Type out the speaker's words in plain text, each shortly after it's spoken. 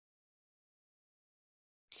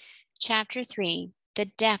Chapter 3 The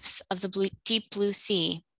Depths of the Deep Blue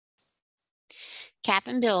Sea.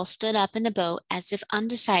 Cap'n Bill stood up in the boat as if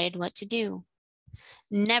undecided what to do.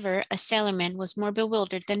 Never a sailorman was more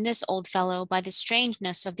bewildered than this old fellow by the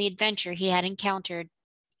strangeness of the adventure he had encountered.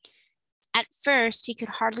 At first he could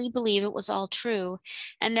hardly believe it was all true,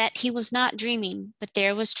 and that he was not dreaming, but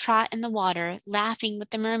there was Trot in the water, laughing with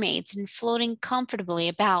the mermaids and floating comfortably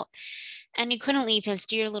about, and he couldn't leave his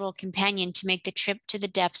dear little companion to make the trip to the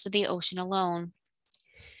depths of the ocean alone.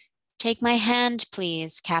 "Take my hand,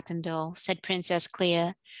 please, Cap'n Bill," said Princess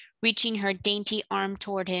Clea, reaching her dainty arm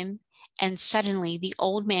toward him, and suddenly the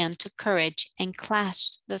old man took courage and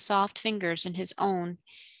clasped the soft fingers in his own.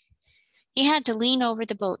 He had to lean over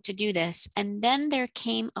the boat to do this, and then there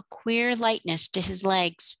came a queer lightness to his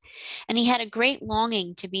legs, and he had a great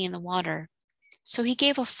longing to be in the water. So he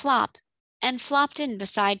gave a flop and flopped in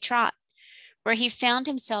beside Trot, where he found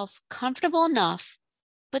himself comfortable enough,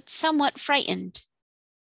 but somewhat frightened.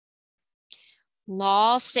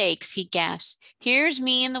 "Law sakes," he gasped, "here's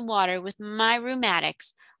me in the water with my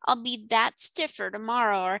rheumatics. I'll be that stiffer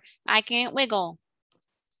tomorrow or I can't wiggle."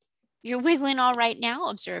 "You're wiggling all right now,"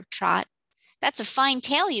 observed Trot. "That's a fine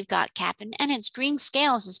tail you've got, Cap'n, and its green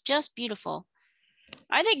scales is just beautiful."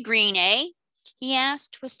 "Are they green, eh?" he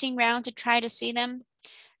asked, twisting round to try to see them.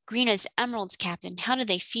 "Green as emeralds, Cap'n. How do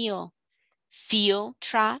they feel?" "Feel,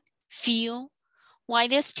 Trot? Feel? Why,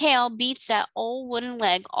 this tail beats that old wooden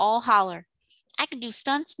leg all holler. I can do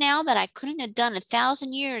stunts now that I couldn't have done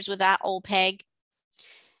 1,000 years with that old peg."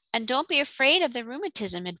 "And don't be afraid of the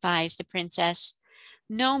rheumatism," advised the princess.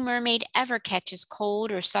 "No mermaid ever catches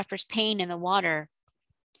cold or suffers pain in the water."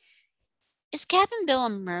 "Is Cap'n Bill a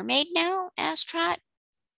mermaid now?" asked Trot.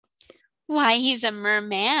 "Why, he's a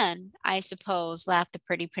merman, I suppose," laughed the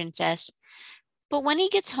pretty princess. "But when he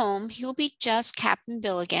gets home, he'll be just Cap'n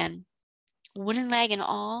Bill again." "Wooden leg and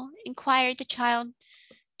all?" inquired the child.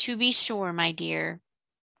 "To be sure, my dear."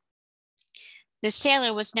 The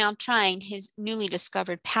sailor was now trying his newly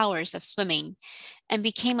discovered powers of swimming, and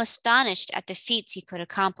became astonished at the feats he could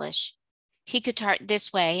accomplish. He could dart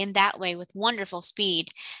this way and that way with wonderful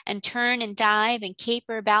speed, and turn and dive and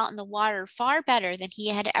caper about in the water far better than he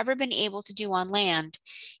had ever been able to do on land,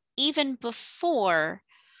 even before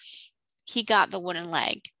he got the wooden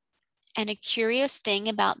leg. And a curious thing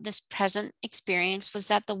about this present experience was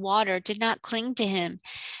that the water did not cling to him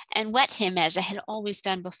and wet him as it had always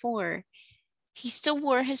done before. He still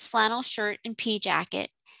wore his flannel shirt and pea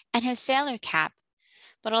jacket and his sailor cap,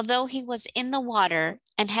 but although he was in the water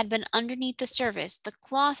and had been underneath the surface, the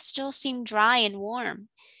cloth still seemed dry and warm.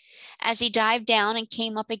 As he dived down and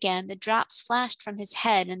came up again, the drops flashed from his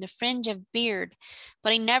head and the fringe of beard,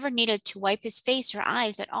 but he never needed to wipe his face or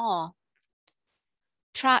eyes at all.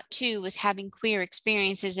 Trot, too, was having queer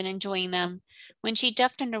experiences and enjoying them. When she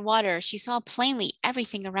ducked under water, she saw plainly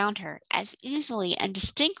everything around her, as easily and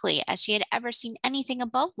distinctly as she had ever seen anything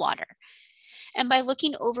above water. And by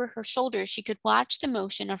looking over her shoulder, she could watch the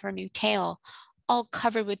motion of her new tail, all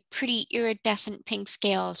covered with pretty iridescent pink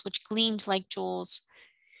scales which gleamed like jewels.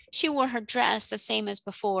 She wore her dress the same as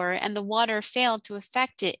before, and the water failed to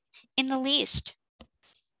affect it in the least.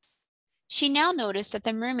 She now noticed that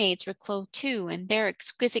the mermaids were clothed too, and their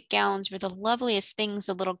exquisite gowns were the loveliest things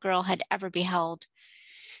the little girl had ever beheld.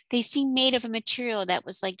 They seemed made of a material that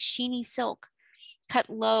was like sheeny silk, cut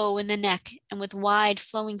low in the neck and with wide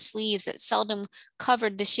flowing sleeves that seldom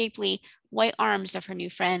covered the shapely white arms of her new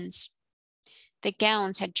friends. The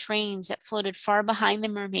gowns had trains that floated far behind the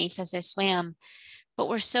mermaids as they swam, but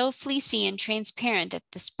were so fleecy and transparent that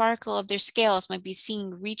the sparkle of their scales might be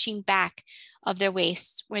seen reaching back of their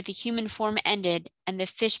waists, where the human form ended and the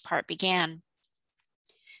fish part began.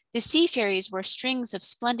 The sea fairies wore strings of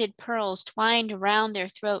splendid pearls twined around their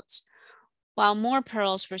throats, while more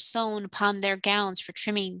pearls were sewn upon their gowns for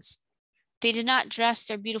trimmings. They did not dress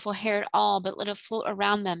their beautiful hair at all, but let it float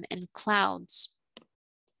around them in clouds.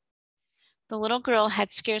 The little girl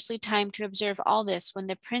had scarcely time to observe all this when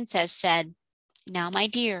the princess said, "Now, my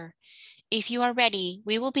dear, if you are ready,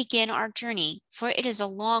 we will begin our journey, for it is a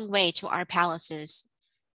long way to our palaces."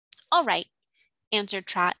 "All right," answered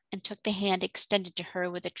Trot, and took the hand extended to her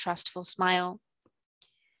with a trustful smile.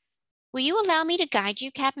 "Will you allow me to guide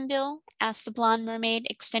you, Cap'n Bill?" asked the blonde mermaid,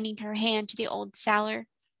 extending her hand to the old sailor.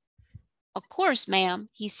 "Of course, ma'am,"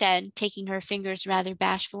 he said, taking her fingers rather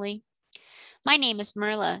bashfully. "My name is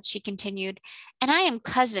Merla," she continued, "and I am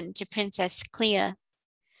cousin to Princess Clea.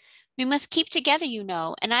 We must keep together, you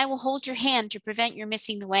know, and I will hold your hand to prevent your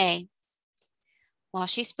missing the way." While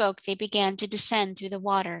she spoke, they began to descend through the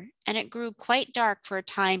water, and it grew quite dark for a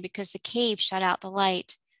time because the cave shut out the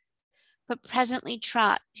light. But presently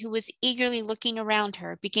Trot, who was eagerly looking around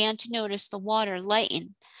her, began to notice the water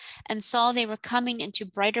lighten and saw they were coming into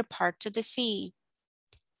brighter parts of the sea.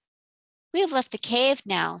 "We have left the cave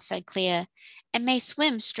now," said Clea, "and may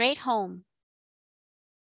swim straight home."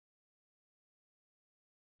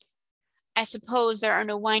 "I suppose there are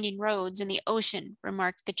no winding roads in the ocean,"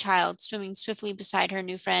 remarked the child, swimming swiftly beside her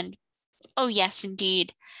new friend. "Oh, yes,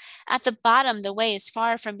 indeed. At the bottom the way is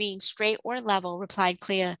far from being straight or level," replied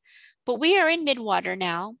Clea. "But we are in midwater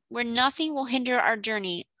now, where nothing will hinder our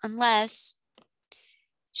journey, unless—"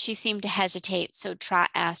 She seemed to hesitate, so Trot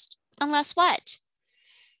asked, "Unless what?"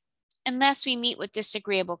 "Unless we meet with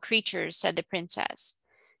disagreeable creatures," said the princess.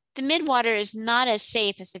 "The midwater is not as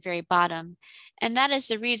safe as the very bottom, and that is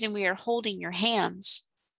the reason we are holding your hands."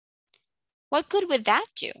 "What good would that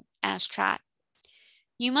do?" asked Trot.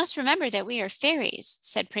 "You must remember that we are fairies,"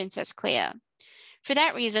 said Princess Clea. "For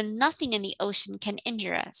that reason, nothing in the ocean can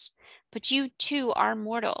injure us. But you too are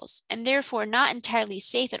mortals, and therefore not entirely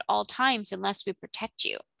safe at all times unless we protect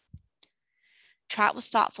you." Trot was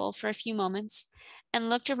thoughtful for a few moments and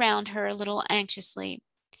looked around her a little anxiously.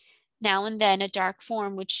 Now and then a dark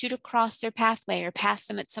form would shoot across their pathway or pass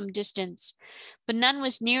them at some distance, but none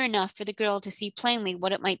was near enough for the girl to see plainly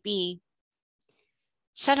what it might be.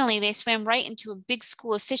 Suddenly they swam right into a big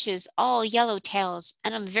school of fishes, all yellow tails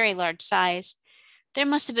and of very large size. There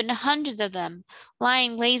must have been hundreds of them,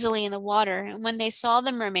 lying lazily in the water, and when they saw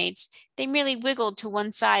the mermaids, they merely wiggled to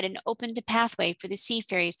one side and opened a pathway for the sea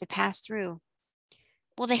fairies to pass through.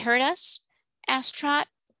 "Will they hurt us?" asked Trot.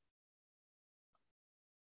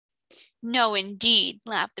 "No, indeed,"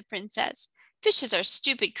 laughed the princess. "Fishes are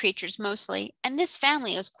stupid creatures mostly, and this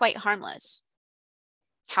family is quite harmless."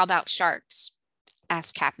 "How about sharks?"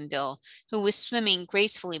 asked Cap'n Bill, who was swimming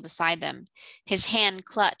gracefully beside them, his hand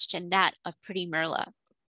clutched in that of pretty Merla.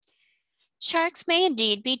 "Sharks may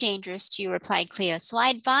indeed be dangerous to you," replied Clea, "so I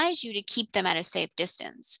advise you to keep them at a safe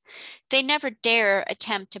distance. They never dare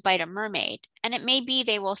attempt to bite a mermaid, and it may be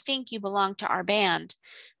they will think you belong to our band,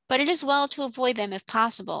 but it is well to avoid them if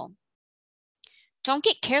possible." "Don't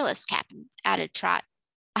get careless, Captain," added Trot.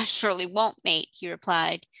 "I surely won't, mate," he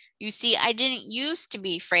replied. "You see, I didn't used to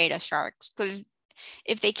be afraid of sharks, 'cause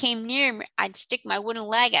if they came near me, I'd stick my wooden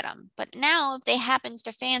leg at 'em. But now, if they happens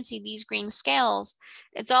to fancy these green scales,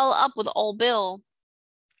 it's all up with old Bill."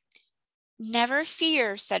 "Never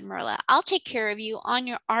fear," said Marilla. "I'll take care of you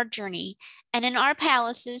on our journey, and in our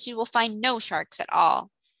palaces you will find no sharks at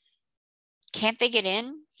all." "Can't they get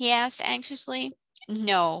in?" he asked anxiously.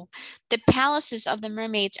 "No, the palaces of the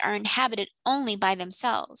mermaids are inhabited only by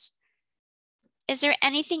themselves." "Is there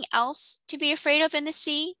anything else to be afraid of in the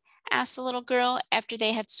sea?" asked the little girl after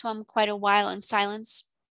they had swum quite a while in silence.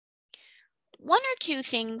 "One or two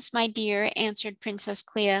things, my dear," answered Princess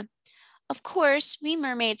Clea. "Of course, we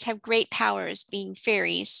mermaids have great powers, being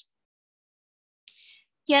fairies.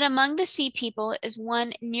 Yet among the sea people is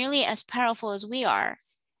one nearly as powerful as we are,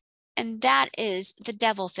 and that is the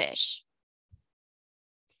devilfish."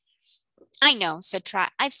 "I know," said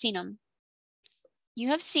Trot. "I've seen 'em." "You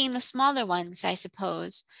have seen the smaller ones, I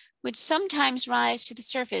suppose, which sometimes rise to the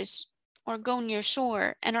surface or go near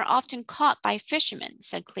shore and are often caught by fishermen,"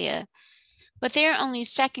 said Clea. "But they are only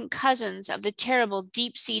second cousins of the terrible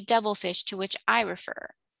deep-sea devilfish to which I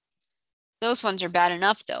refer." "Those ones are bad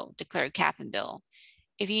enough, though," declared Cap'n Bill.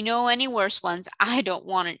 "If you know any worse ones, I don't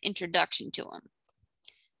want an introduction to 'em."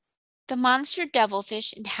 "The monster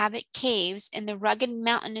devilfish inhabit caves in the rugged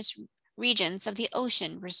mountainous regions of the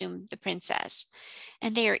ocean," resumed the princess,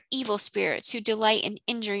 "and they are evil spirits who delight in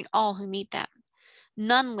injuring all who meet them.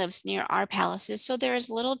 None lives near our palaces, so there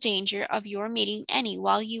is little danger of your meeting any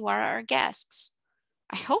while you are our guests."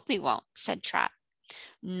 "I hope we won't," said Trot.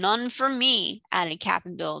 "None for me," added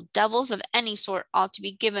Cap'n Bill. "Devils of any sort ought to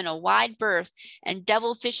be given a wide berth, and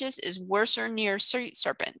devilfishes is worser near sea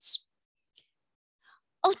serpents."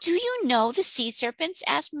 "Oh, do you know the sea serpents?"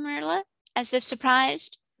 asked Marilla, as if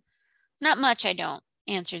surprised. "Not much, I don't,"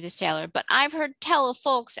 answered the sailor, "but I've heard tell of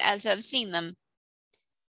folks as have seen them."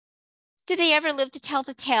 "Do they ever live to tell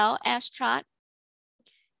the tale?" asked Trot.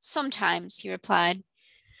 "Sometimes," he replied.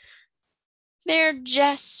 "They're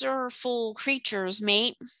jesterful creatures,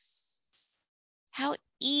 mate." "How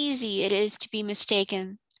easy it is to be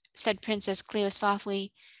mistaken," said Princess Cleo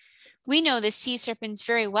softly. "We know the sea serpents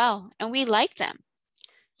very well, and we like them."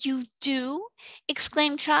 "You do?"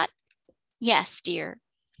 exclaimed Trot. "Yes, dear.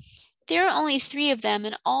 There are only 3 of them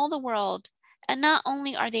in all the world, and not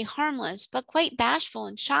only are they harmless, but quite bashful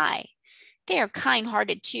and shy. They are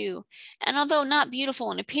kind-hearted too, and although not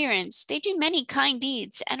beautiful in appearance, they do many kind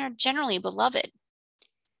deeds and are generally beloved."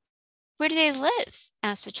 "Where do they live?"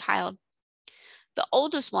 asked the child. The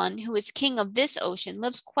oldest one, who is king of this ocean,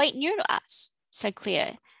 lives quite near to us, said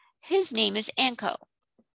Clea. His name is Anko.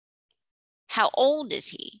 How old is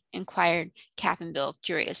he? Inquired Cap'n Bill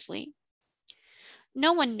curiously.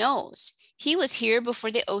 No one knows. He was here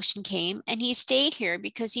before the ocean came, and he stayed here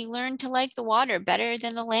because he learned to like the water better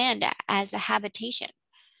than the land as a habitation.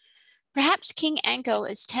 Perhaps King Anko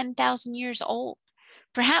is 10,000 years old,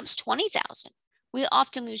 perhaps 20,000. We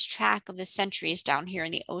often lose track of the centuries down here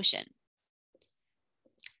in the ocean.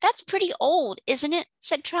 That's pretty old, isn't it?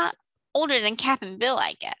 Said Trot. Older than Cap'n Bill,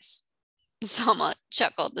 I guess. Selma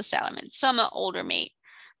chuckled the sailorman. Some older, mate,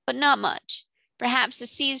 but not much. Perhaps the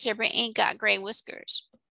sea serpent ain't got gray whiskers.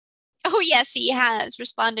 Oh, yes, he has,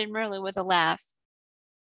 responded Merle with a laugh.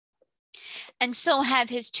 And so have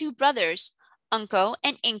his two brothers, Unco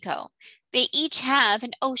and Inco. They each have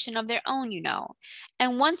an ocean of their own, you know.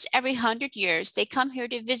 And once every 100 years, they come here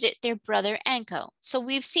to visit their brother Anko. So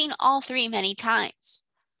we've seen all three many times.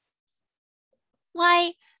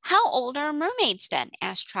 Why, how old are mermaids then?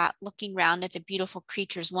 Asked Trot, looking round at the beautiful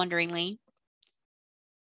creatures wonderingly.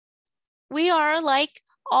 We are like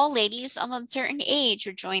all ladies of a certain age,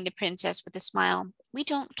 rejoined the princess with a smile. We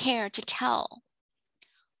don't care to tell.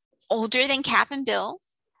 Older than Cap'n Bill?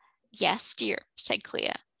 Yes, dear, said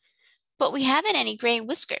Clea. But we haven't any gray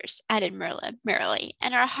whiskers, added Merle merrily,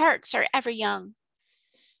 and our hearts are ever young.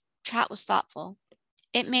 Trot was thoughtful.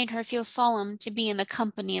 It made her feel solemn to be in the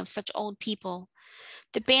company of such old people.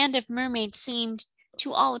 The band of mermaids seemed,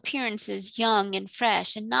 to all appearances, young and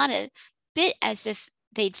fresh, and not a bit as if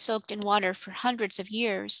they'd soaked in water for hundreds of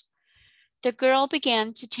years. The girl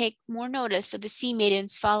began to take more notice of the sea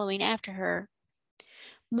maidens following after her.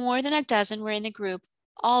 More than a dozen were in the group,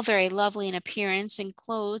 all very lovely in appearance and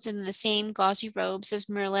clothed in the same gauzy robes as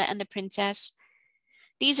Merle and the princess.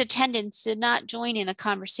 These attendants did not join in a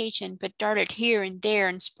conversation, but darted here and there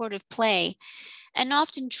in sportive play, and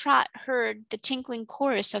often Trot heard the tinkling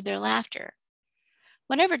chorus of their laughter.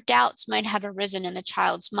 Whatever doubts might have arisen in the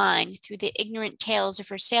child's mind through the ignorant tales of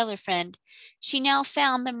her sailor friend, she now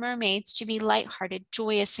found the mermaids to be light-hearted,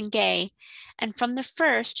 joyous, and gay, and from the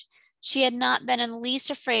first she had not been in the least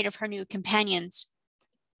afraid of her new companions.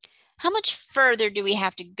 How much further do we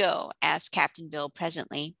have to go? Asked Cap'n Bill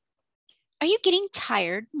presently. Are you getting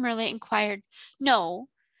tired? Merle inquired. No,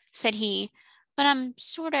 said he, but I'm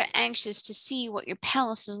sort of anxious to see what your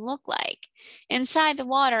palaces look like. Inside the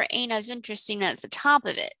water ain't as interesting as the top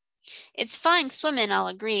of it. It's fine swimming, I'll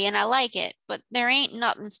agree, and I like it, but there ain't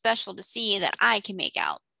nothing special to see that I can make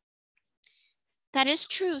out. That is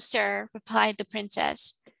true, sir, replied the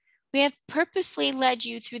princess. We have purposely led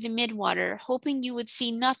you through the midwater, hoping you would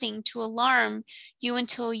see nothing to alarm you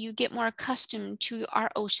until you get more accustomed to our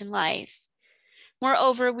ocean life.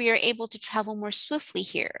 Moreover, we are able to travel more swiftly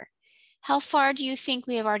here. How far do you think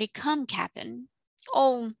we have already come, Cap'n?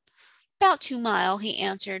 Oh, about 2 miles, he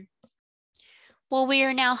answered. Well, we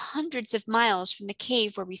are now hundreds of miles from the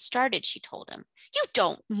cave where we started, she told him. You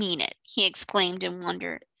don't mean it, he exclaimed in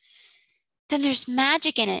wonder. Then there's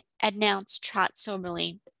magic in it, announced Trot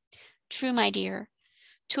soberly. True, my dear.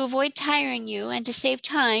 To avoid tiring you and to save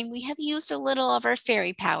time, we have used a little of our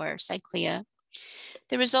fairy power, said Clea.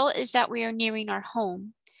 The result is that we are nearing our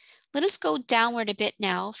home. Let us go downward a bit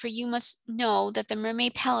now, for you must know that the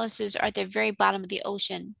mermaid palaces are at the very bottom of the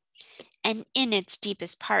ocean, and in its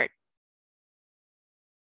deepest part.